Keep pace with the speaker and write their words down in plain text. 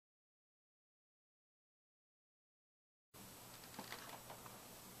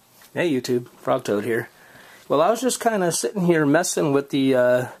Hey YouTube, Frogtoad here. Well, I was just kind of sitting here messing with the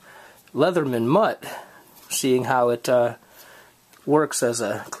Leatherman M.U.T, seeing how it works as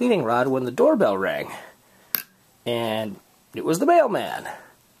a cleaning rod when the doorbell rang. And it was the mailman.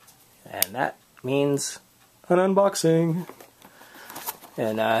 And that means an unboxing.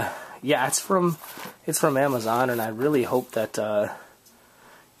 And yeah, it's from Amazon, and I really hope that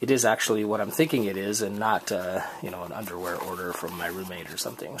it is actually what I'm thinking it is, and not, you know, an underwear order from my roommate or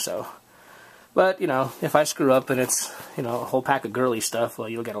something. So, but, you know, if I screw up and it's, you know, a whole pack of girly stuff, well,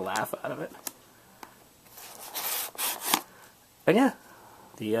 you'll get a laugh out of it. And yeah,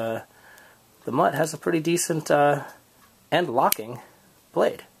 the M.U.T has a pretty decent end locking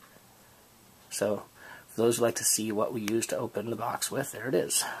blade. So, for those who like to see what we use to open the box with, there it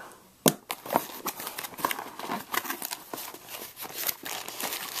is.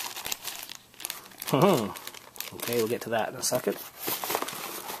 Okay, we'll get to that in a second.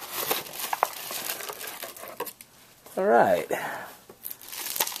 Alright.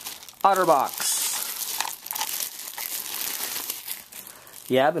 OtterBox.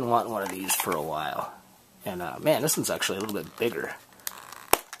 Yeah, I've been wanting one of these for a while. And man, this one's actually a little bit bigger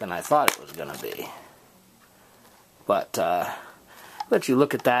than I thought it was going to be. But let you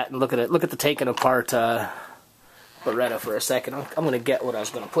look at that and look at the taking apart Beretta for a second. I'm going to get what I was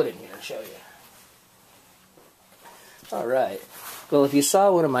going to put in here and show you. Alright, well, if you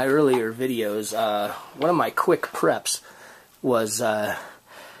saw one of my earlier videos, one of my quick preps was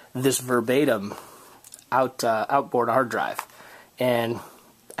this verbatim outboard hard drive. And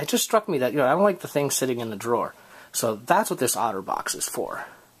it just struck me that, you know, I don't like the thing sitting in the drawer. So that's what this OtterBox is for.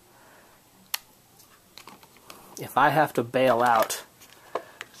 If I have to bail out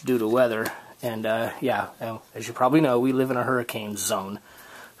due to weather, and yeah, as you probably know, we live in a hurricane zone,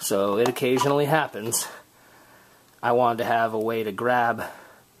 so it occasionally happens. I wanted to have a way to grab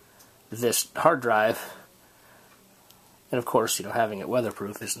this hard drive, and of course, you know, having it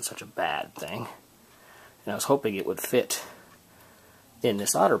weatherproof isn't such a bad thing. And I was hoping it would fit in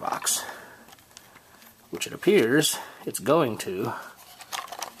this OtterBox, which it appears it's going to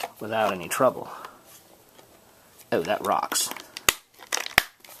without any trouble. Oh, that rocks.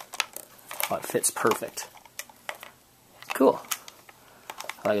 Oh, it fits perfect. Cool.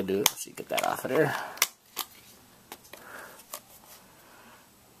 All I gotta do is get that off of there.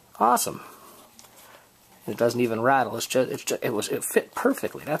 Awesome. It doesn't even rattle. It fit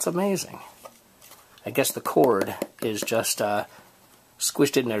perfectly. That's amazing. I guess the cord is just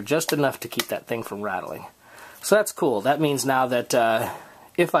squished in there just enough to keep that thing from rattling. So that's cool. That means now that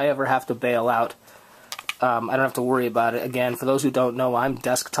if I ever have to bail out, I don't have to worry about it. Again, for those who don't know, I'm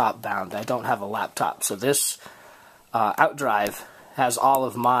desktop bound. I don't have a laptop. So this OutDrive has all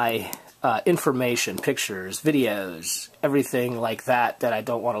of my information, pictures, videos, everything like that I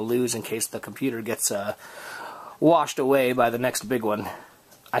don't want to lose in case the computer gets washed away by the next big one.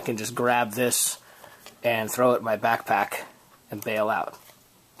 I can just grab this and throw it in my backpack and bail out.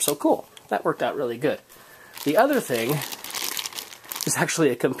 So cool. That worked out really good. The other thing is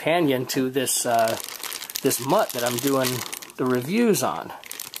actually a companion to this this M.U.T that I'm doing the reviews on.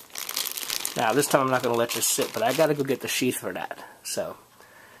 Now, this time I'm not going to let this sit, but I got to go get the sheath for that. So,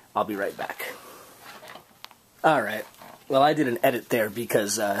 I'll be right back. Alright, well, I did an edit there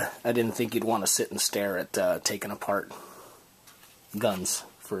because I didn't think you'd want to sit and stare at taking apart guns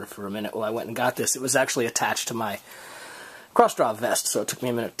for a minute while I went and got this. It was actually attached to my cross-draw vest, so it took me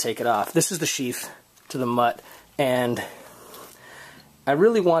a minute to take it off. This is the sheath to the M.U.T, and I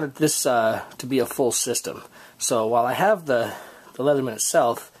really wanted this to be a full system. So while I have the Leatherman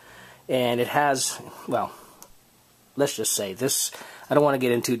itself, and it has, well, let's just say this, I don't want to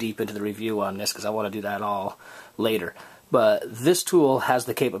get in too deep into the review on this because I want to do that all later. But this tool has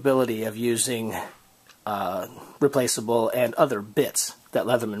the capability of using replaceable and other bits that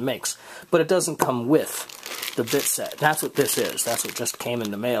Leatherman makes. But it doesn't come with the bit set. That's what this is. That's what just came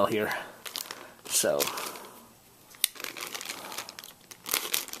in the mail here. So,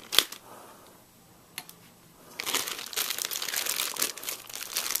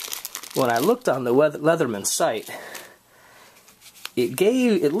 when I looked on the Leatherman site,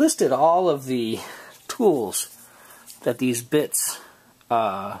 it listed all of the tools that these bits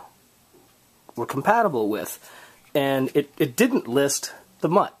were compatible with, and it didn't list the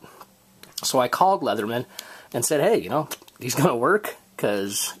M.U.T. So I called Leatherman and said, hey, you know, these gonna work?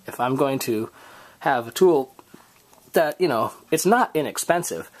 Because if I'm going to have a tool that, you know, it's not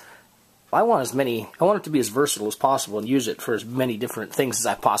inexpensive, I want it to be as versatile as possible and use it for as many different things as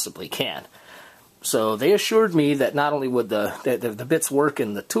I possibly can. So they assured me that not only would the bits work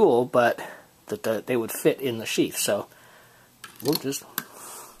in the tool, but that they would fit in the sheath. So we'll just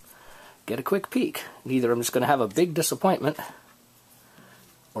get a quick peek. And either I'm just going to have a big disappointment,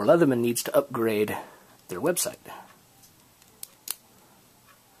 or Leatherman needs to upgrade their website.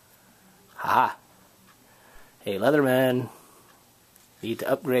 Ha! Hey Leatherman, you need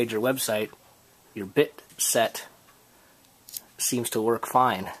to upgrade your website. Your bit set seems to work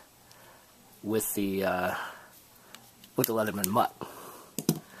fine with the Leatherman M.U.T.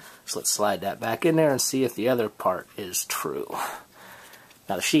 So let's slide that back in there and see if the other part is true.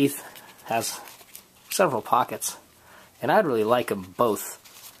 Now the sheath has several pockets, and I'd really like them both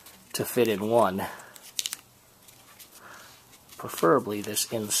to fit in one. Preferably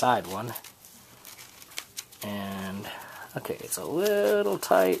this inside one. And, okay, it's a little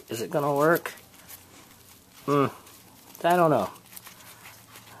tight. Is it going to work? I don't know.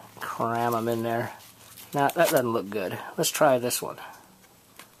 Cram them in there. Nah, that doesn't look good. Let's try this one.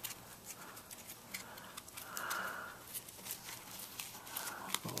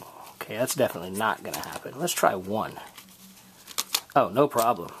 Okay, that's definitely not going to happen. Let's try one. Oh, no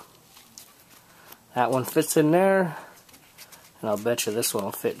problem. That one fits in there, and I'll bet you this one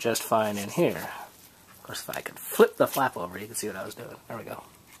will fit just fine in here. Of course, if I could flip the flap over, you can see what I was doing. There we go.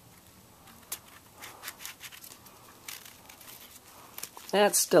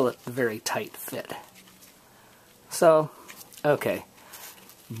 That's still a very tight fit. So, okay.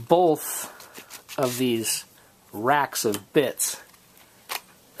 Both of these racks of bits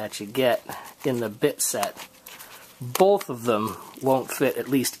that you get in the bit set, both of them won't fit, at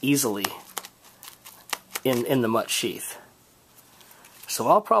least easily, in the M.U.T sheath. So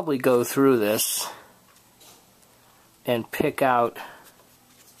I'll probably go through this and pick out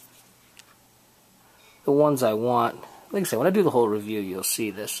the ones I want. Like I say, when I do the whole review, you'll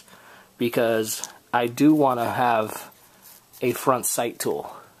see this, because I do want to have a front sight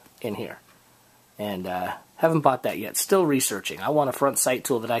tool in here, and haven't bought that yet. Still researching. I want a front sight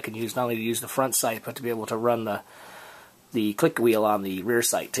tool that I can use not only to use the front sight, but to be able to run the click wheel on the rear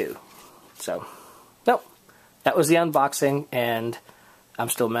sight too. So, nope. That was the unboxing, and I'm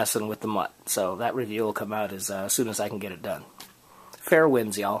still messing with the M.U.T. So that review will come out as soon as I can get it done. Fair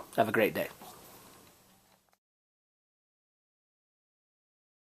winds, y'all. Have a great day.